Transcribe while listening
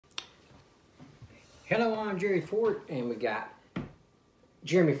Hello, I'm Jerry Ford, and we got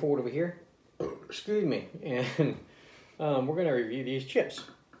Jeremy Ford over here. Excuse me, and we're going to review these chips.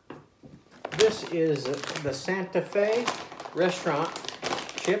 This is the Santa Fe restaurant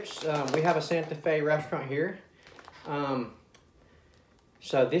chips. We have a Santa Fe restaurant here.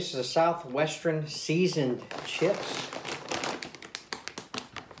 So this is a Southwestern seasoned chips.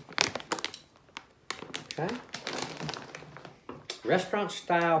 Okay. Restaurant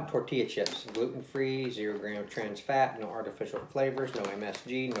style tortilla chips, gluten-free, 0 gram trans fat, no artificial flavors, no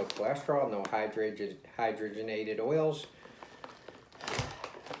MSG, no cholesterol, no hydrogenated oils.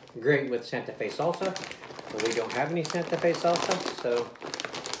 Great with Santa Fe salsa, but we don't have any Santa Fe salsa, so.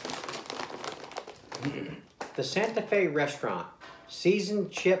 The Santa Fe restaurant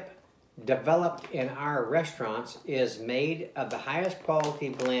seasoned chip developed in our restaurants is made of the highest quality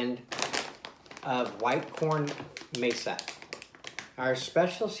blend of white corn mesa. Our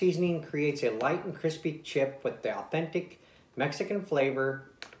special seasoning creates a light and crispy chip with the authentic Mexican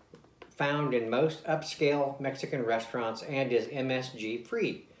flavor found in most upscale Mexican restaurants and is MSG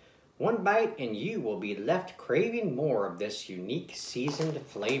free. One bite and you will be left craving more of this unique seasoned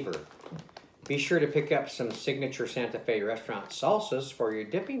flavor. Be sure to pick up some signature Santa Fe restaurant salsas for your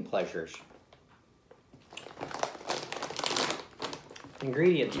dipping pleasures.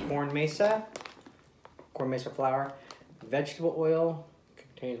 Ingredients: corn mesa flour, vegetable oil,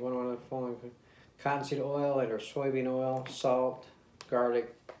 contains one of the following: cottonseed oil and or soybean oil, salt,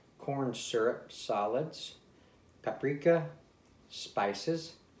 garlic, corn syrup, solids, paprika,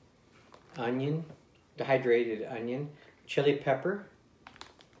 spices, onion, dehydrated onion, chili pepper,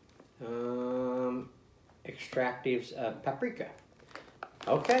 extractives of paprika.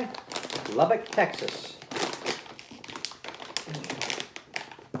 Okay, Lubbock, Texas.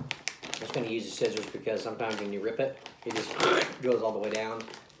 I'm just going to use the scissors because sometimes when you rip it, it just goes all the way down.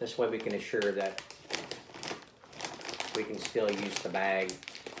 This way we can assure that we can still use the bag.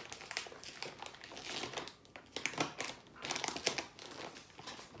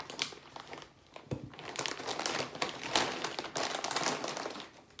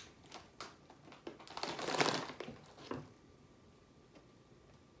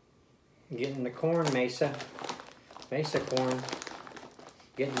 Getting the corn mesa corn,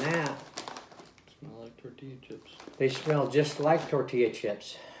 getting that. Smell like tortilla chips. They smell just like tortilla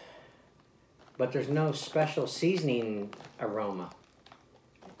chips, but there's no special seasoning aroma.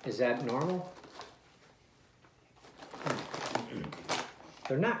 Is that normal?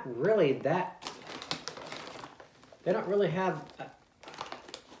 They're not really that, they don't really have,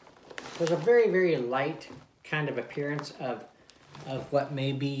 there's a very, very light kind of appearance of what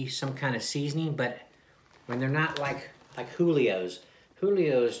may be some kind of seasoning, but when they're not like Julio's.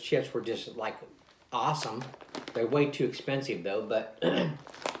 Julio's chips were just like awesome. They're way too expensive though, but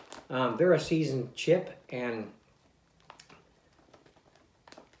they're a seasoned chip, and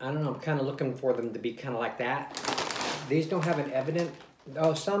I don't know, I'm kind of looking for them to be kind of like that. These don't have an evident,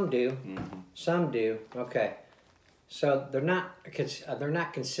 oh, some do. Mm-hmm. Some do, okay. So they're not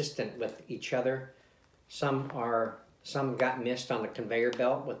consistent with each other. Some got missed on the conveyor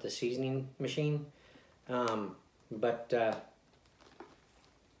belt with the seasoning machine.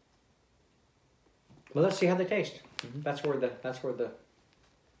 Well, let's see how they taste. Mm-hmm. That's where that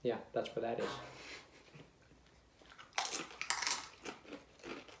is.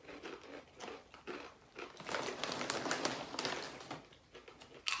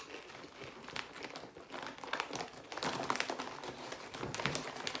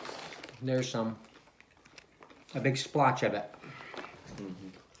 There's a big splotch of it.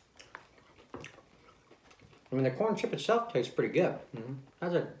 Mm-hmm. I mean, the corn chip itself tastes pretty good. Mm-hmm.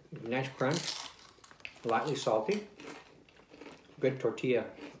 Has a nice crunch, lightly salty, good tortilla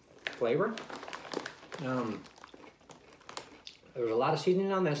flavor. There's a lot of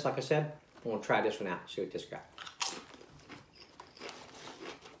seasoning on this, like I said. We'll try this one out, see what this got.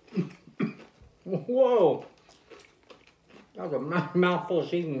 Whoa! That was a mouthful of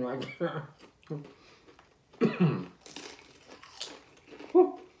seasoning right there.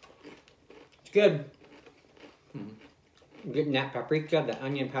 It's good. Mm-hmm. Getting that paprika, the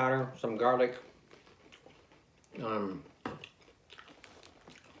onion powder, some garlic.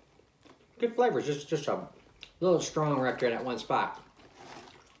 Good flavors, just a little strong right there in that one spot.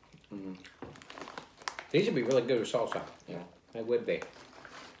 Mm-hmm. These would be really good with salsa. Yeah, they would be.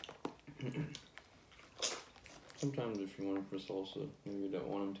 Sometimes if you want them for salsa, maybe you don't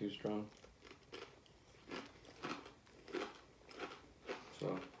want them too strong.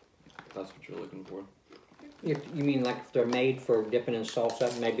 So that's what you're looking for. You mean like if they're made for dipping in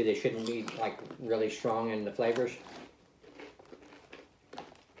salsa, maybe they shouldn't be like really strong in the flavors?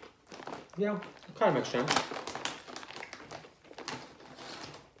 Yeah, it kind of makes sense.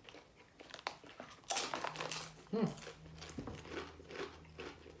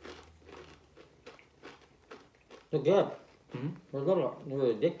 They're good. Mm-hmm. They're a little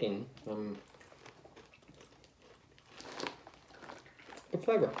addicting. Good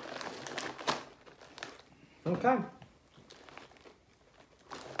flavor. Okay.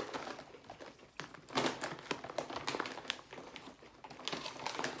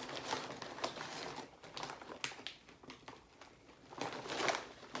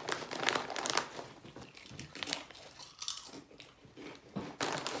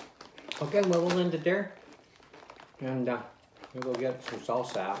 Okay, well, we'll end it there. And we'll go get some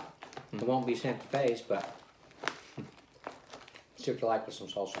salsa out. It won't be Santa Fe's, but see what you like with some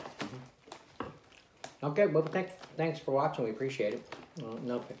salsa. Okay, well, thanks for watching. We appreciate it. I don't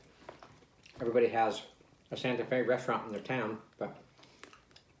know if everybody has a Santa Fe restaurant in their town, but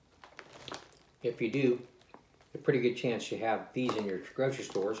if you do, a pretty good chance you have these in your grocery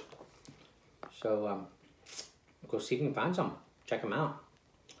stores. So go see if you can find some. Check them out.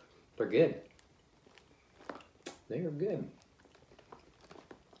 They're good. They are good.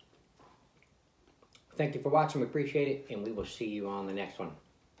 Thank you for watching. We appreciate it, and we will see you on the next one.